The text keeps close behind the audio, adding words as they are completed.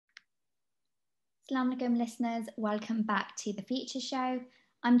Assalamu alaikum listeners, welcome back to the feature show.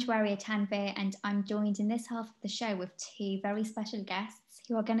 I'm Jawairiya and I'm joined in this half of the show with two very special guests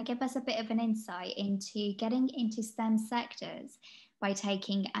who are going to give us a bit of an insight into getting into STEM sectors by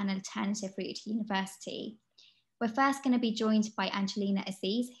taking an alternative route to university. We're first going to be joined by Angelina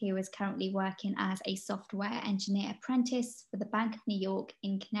Aziz, who is currently working as a Software Engineer Apprentice for the Bank of New York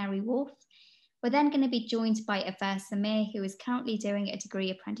in Canary Wharf. We're then going to be joined by Aziz, who is currently doing a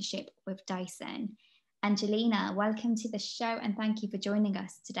degree apprenticeship with Dyson. Angelina, welcome to the show and thank you for joining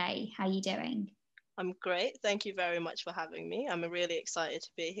us today. How are you doing? I'm great. Thank you very much for having me. I'm really excited to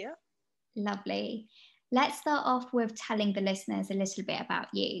be here. Lovely. Let's start off with telling the listeners a little bit about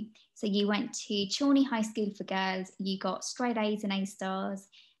you. So you went to Challney High School for girls, you got straight A's and A stars.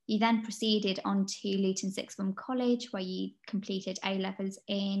 You then proceeded on to Luton Sixth Form College, where you completed A-levels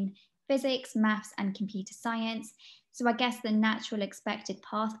in physics, maths and computer science. So I guess the natural expected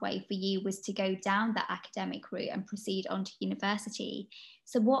pathway for you was to go down that academic route and proceed on to university.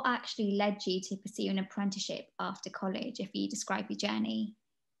 So what actually led you to pursue an apprenticeship after college, if you describe your journey?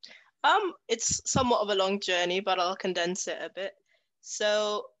 It's somewhat of a long journey, but I'll condense it a bit.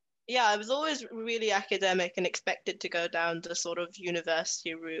 So yeah, I was always really academic and expected to go down the sort of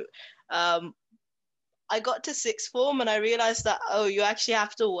university route. I got to sixth form and I realized that, you actually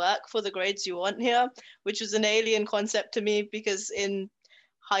have to work for the grades you want here, which was an alien concept to me because in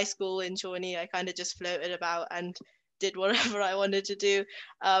high school in Challney, I kind of just floated about and did whatever I wanted to do.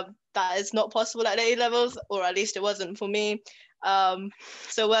 That is not possible at A-levels, or at least it wasn't for me.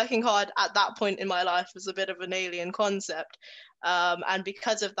 So working hard at that point in my life was a bit of an alien concept. And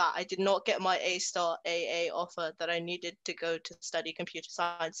because of that, I did not get my A-star AA offer that I needed to go to study computer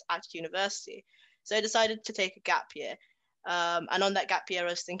science at university. So I decided to take a gap year. And on that gap year, I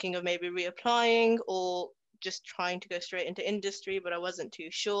was thinking of maybe reapplying or just trying to go straight into industry, but I wasn't too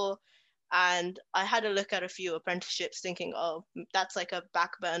sure. And I had a look at a few apprenticeships thinking, that's like a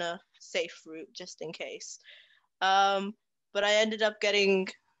back burner safe route just in case. But I ended up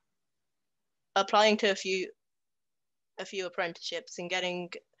applying to a few apprenticeships and getting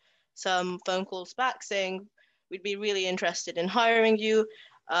some phone calls back saying, we'd be really interested in hiring you.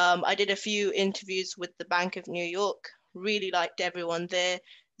 I did a few interviews with the Bank of New York, really liked everyone there.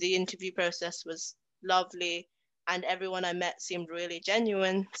 The interview process was lovely and everyone I met seemed really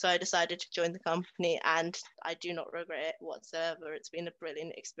genuine. So I decided to join the company and I do not regret it whatsoever. It's been a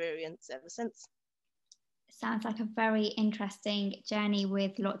brilliant experience ever since. Sounds like a very interesting journey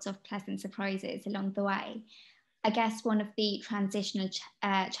with lots of pleasant surprises along the way. I guess one of the transitional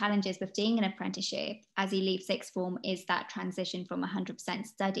challenges with doing an apprenticeship as you leave sixth form is that transition from 100%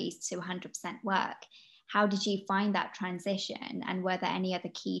 studies to 100% work. How did you find that transition and were there any other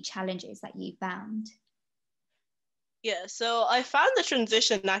key challenges that you found? Yeah, so I found the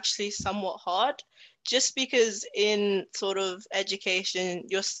transition actually somewhat hard just because in sort of education,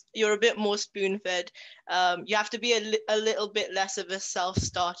 you're a bit more spoon-fed. You have to be a little bit less of a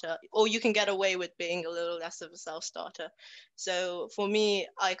self-starter, or you can get away with being a little less of a self-starter. So for me,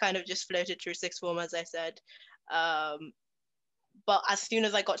 I kind of just floated through sixth form, as I said. But as soon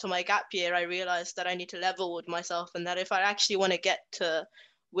as I got to my gap year, I realized that I need to level with myself and that if I actually want to get to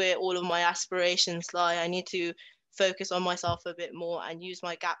where all of my aspirations lie, I need to focus on myself a bit more and use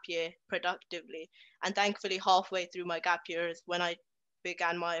my gap year productively. And thankfully, halfway through my gap year is when I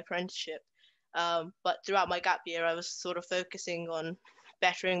began my apprenticeship. But throughout my gap year, I was sort of focusing on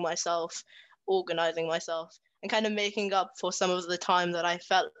bettering myself, organizing myself, and kind of making up for some of the time that I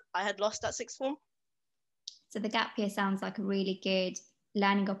felt I had lost at sixth form. So the gap year sounds like a really good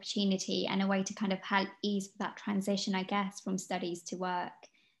learning opportunity and a way to kind of help ease that transition, I guess, from studies to work.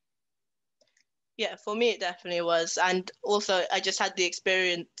 Yeah, for me, it definitely was. And also, I just had the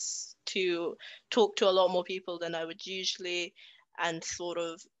experience to talk to a lot more people than I would usually and sort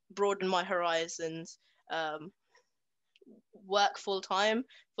of broaden my horizons, work full time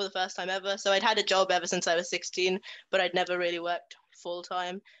for the first time ever. So I'd had a job ever since I was 16, but I'd never really worked full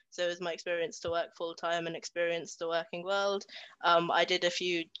time. So it was my experience to work full time and experience the working world. I did a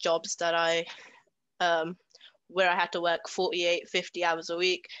few jobs that where I had to work 48, 50 hours a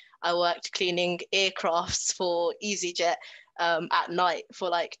week. I worked cleaning aircrafts for EasyJet at night for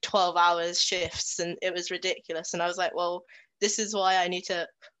like 12 hours shifts, and it was ridiculous. And I was like, well, this is why I need to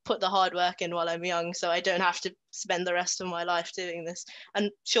put the hard work in while I'm young, so I don't have to spend the rest of my life doing this. And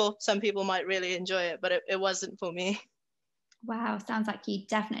sure, some people might really enjoy it, but it wasn't for me. Wow, sounds like you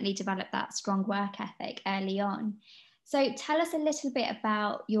definitely developed that strong work ethic early on. So tell us a little bit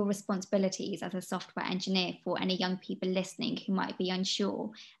about your responsibilities as a software engineer for any young people listening who might be unsure,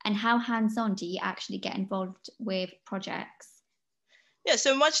 and how hands-on do you actually get involved with projects? Yeah,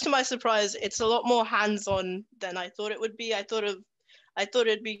 so much to my surprise, it's a lot more hands-on than I thought it would be. I thought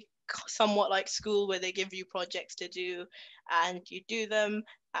it'd be somewhat like school where they give you projects to do and you do them.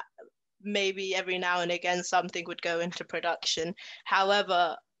 Maybe every now and again something would go into production.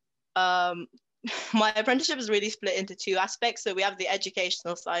 However, um, my apprenticeship is really split into two aspects. So we have the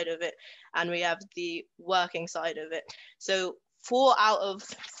educational side of it and we have the working side of it. So 4 out of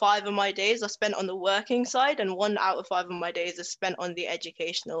 5 of my days are spent on the working side, and 1 out of 5 of my days is spent on the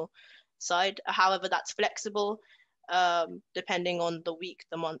educational side. However, that's flexible depending on the week,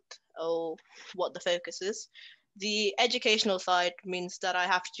 the month, or what the focus is. The educational side means that I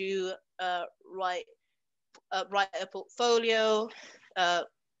have to write a portfolio,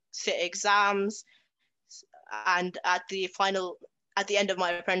 sit exams, and at the end of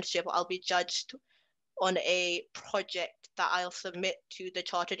my apprenticeship, I'll be judged on a project that I'll submit to the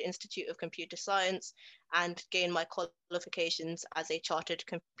Chartered Institute of Computer Science and gain my qualifications as a chartered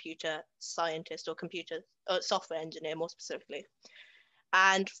computer scientist or software engineer more specifically.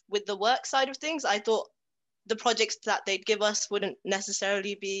 And with the work side of things, I thought the projects that they'd give us wouldn't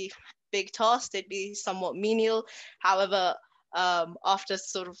necessarily be big tasks, they'd be somewhat menial. However, after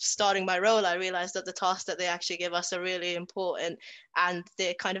sort of starting my role, I realized that the tasks that they actually give us are really important, and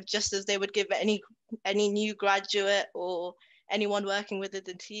they're kind of just as they would give any new graduate or anyone working within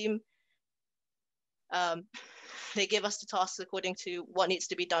the team. They give us the tasks according to what needs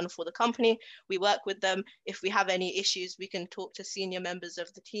to be done for the company. We work with them. If we have any issues, we can talk to senior members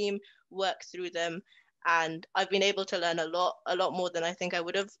of the team, work through them. And I've been able to learn a lot more than I think I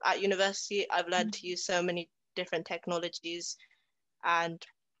would have at university. I've learned to use so many different technologies and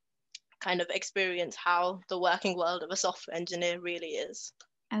kind of experience how the working world of a software engineer really is.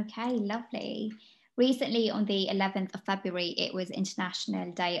 Okay, lovely. Recently, on the 11th of February, it was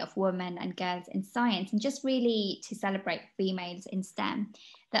International Day of Women and Girls in Science, and just really to celebrate females in STEM.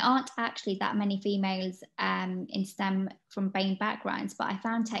 There aren't actually that many females in STEM from BAME backgrounds, but I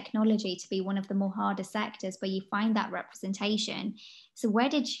found technology to be one of the more harder sectors where you find that representation. So where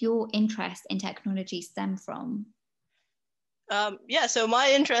did your interest in technology stem from? So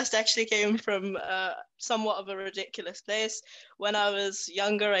my interest actually came from somewhat of a ridiculous place. When I was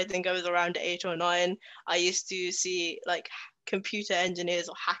younger, I think I was around 8 or 9, I used to see like computer engineers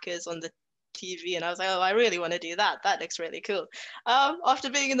or hackers on the TV, and I was like, oh, I really want to do that. That looks really cool. After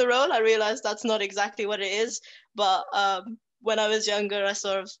being in the role, I realized that's not exactly what it is. But when I was younger, I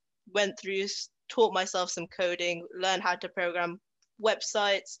sort of went through, taught myself some coding, learned how to program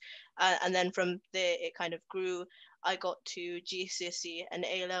websites, and then from there it kind of grew. I got to GCSE and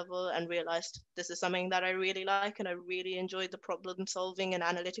A-level and realized this is something that I really like, and I really enjoy the problem solving and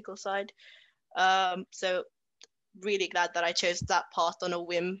analytical side. So really glad that I chose that path on a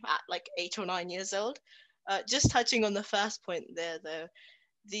whim at like 8 or 9 years old. Just touching on the first point there though,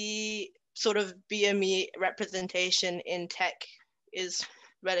 the sort of BME representation in tech is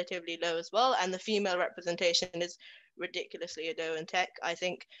relatively low as well, and the female representation is ridiculously low in tech. I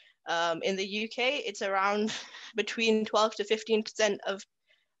think in the UK, it's around between 12 to 15% of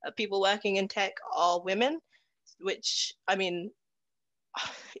people working in tech are women, which, I mean,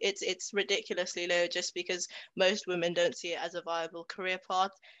 it's ridiculously low just because most women don't see it as a viable career path.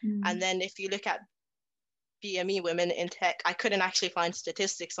 And then if you look at BME women in tech, I couldn't actually find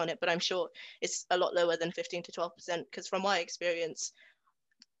statistics on it, but I'm sure it's a lot lower than 15 to 12%, because from my experience,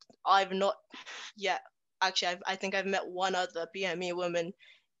 I've not yet, actually, I think I've met one other BME woman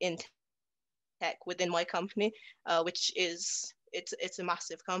in tech within my company, which is it's a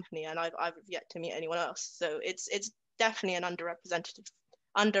massive company, and I've yet to meet anyone else. So it's definitely an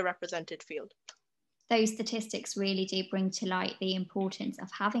underrepresented field. Those statistics really do bring to light the importance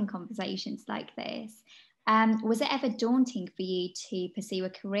of having conversations like this. Was it ever daunting for you to pursue a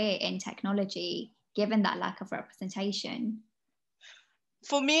career in technology given that lack of representation?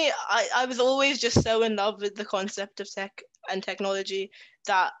 For me, I was always just so in love with the concept of tech and technology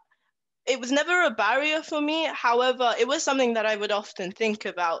that it was never a barrier for me. However, it was something that I would often think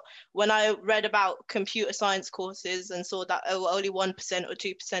about when I read about computer science courses and saw that only 1% or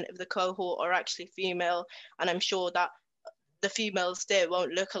 2% of the cohort are actually female, and I'm sure that the females there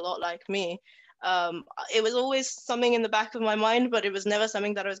won't look a lot like me. It was always something in the back of my mind, but it was never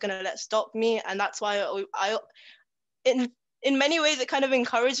something that I was going to let stop me, and that's why I in many ways, it kind of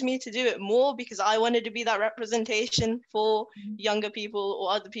encouraged me to do it more, because I wanted to be that representation for younger people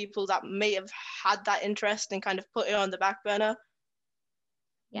or other people that may have had that interest and kind of put it on the back burner.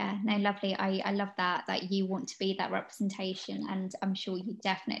 Yeah, no, lovely. I love that you want to be that representation, and I'm sure you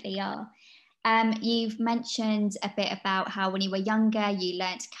definitely are. You've mentioned a bit about how when you were younger, you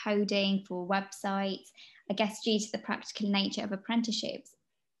learnt coding for websites. I guess due to the practical nature of apprenticeships,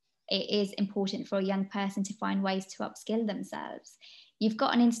 it is important for a young person to find ways to upskill themselves. You've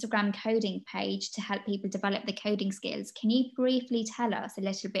got an Instagram coding page to help people develop the coding skills. Can you briefly tell us a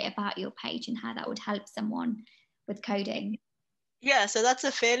little bit about your page and how that would help someone with coding? Yeah, so that's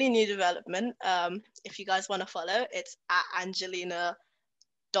a fairly new development. If you guys want to follow, it's at Angelina.code.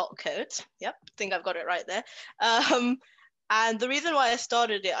 Yep, I think I've got it right there. And the reason why I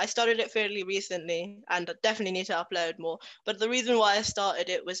started it fairly recently, and I definitely need to upload more. But the reason why I started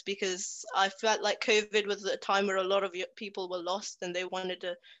it was because I felt like COVID was a time where a lot of people were lost and they wanted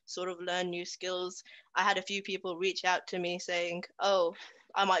to sort of learn new skills. I had a few people reach out to me saying, oh,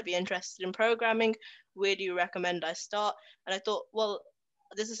 I might be interested in programming. Where do you recommend I start? And I thought, well,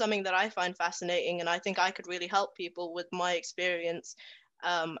 this is something that I find fascinating, and I think I could really help people with my experience.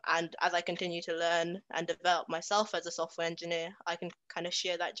 And as I continue to learn and develop myself as a software engineer, I can kind of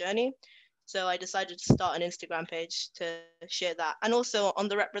share that journey. So I decided to start an Instagram page to share that. And also on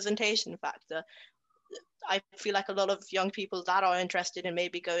the representation factor, I feel like a lot of young people that are interested in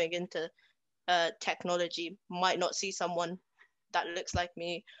maybe going into technology might not see someone that looks like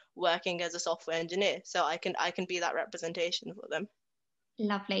me working as a software engineer. So I can be that representation for them.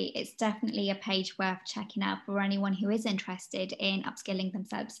 Lovely. It's definitely a page worth checking out for anyone who is interested in upskilling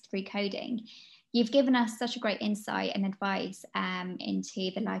themselves through coding. You've given us such a great insight and advice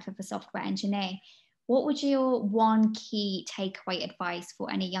into the life of a software engineer. What would your one key takeaway advice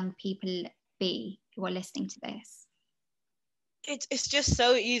for any young people be who are listening to this? It's just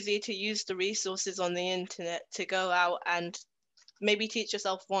so easy to use the resources on the internet to go out and maybe teach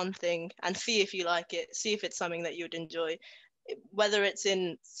yourself one thing and see if you like it, see if it's something that you would enjoy. Whether it's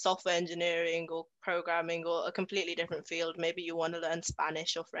in software engineering or programming or a completely different field, maybe you want to learn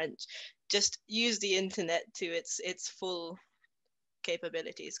Spanish or French, just use the internet to its full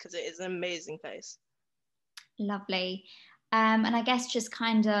capabilities, because it is an amazing place. Lovely. And I guess just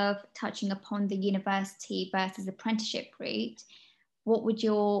kind of touching upon the university versus apprenticeship route, what would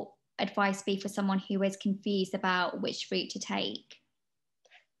your advice be for someone who is confused about which route to take?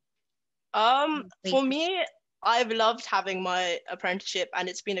 For me, I've loved having my apprenticeship, and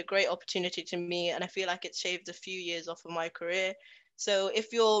it's been a great opportunity to me, and I feel like it's shaved a few years off of my career. So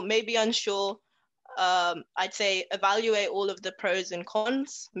if you're maybe unsure, I'd say evaluate all of the pros and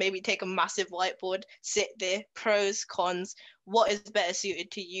cons. Maybe take a massive whiteboard, sit there, pros, cons, what is better suited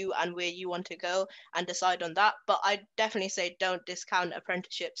to you and where you want to go, and decide on that. But I'd definitely say don't discount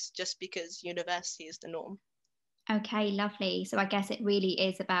apprenticeships just because university is the norm. Okay, lovely. So I guess it really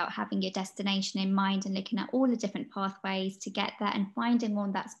is about having your destination in mind and looking at all the different pathways to get there and finding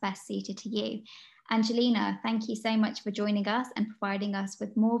one that's best suited to you. Angelina, thank you so much for joining us and providing us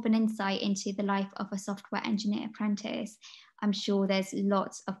with more of an insight into the life of a software engineer apprentice. I'm sure there's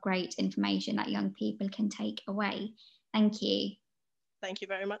lots of great information that young people can take away. Thank you. Thank you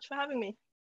very much for having me.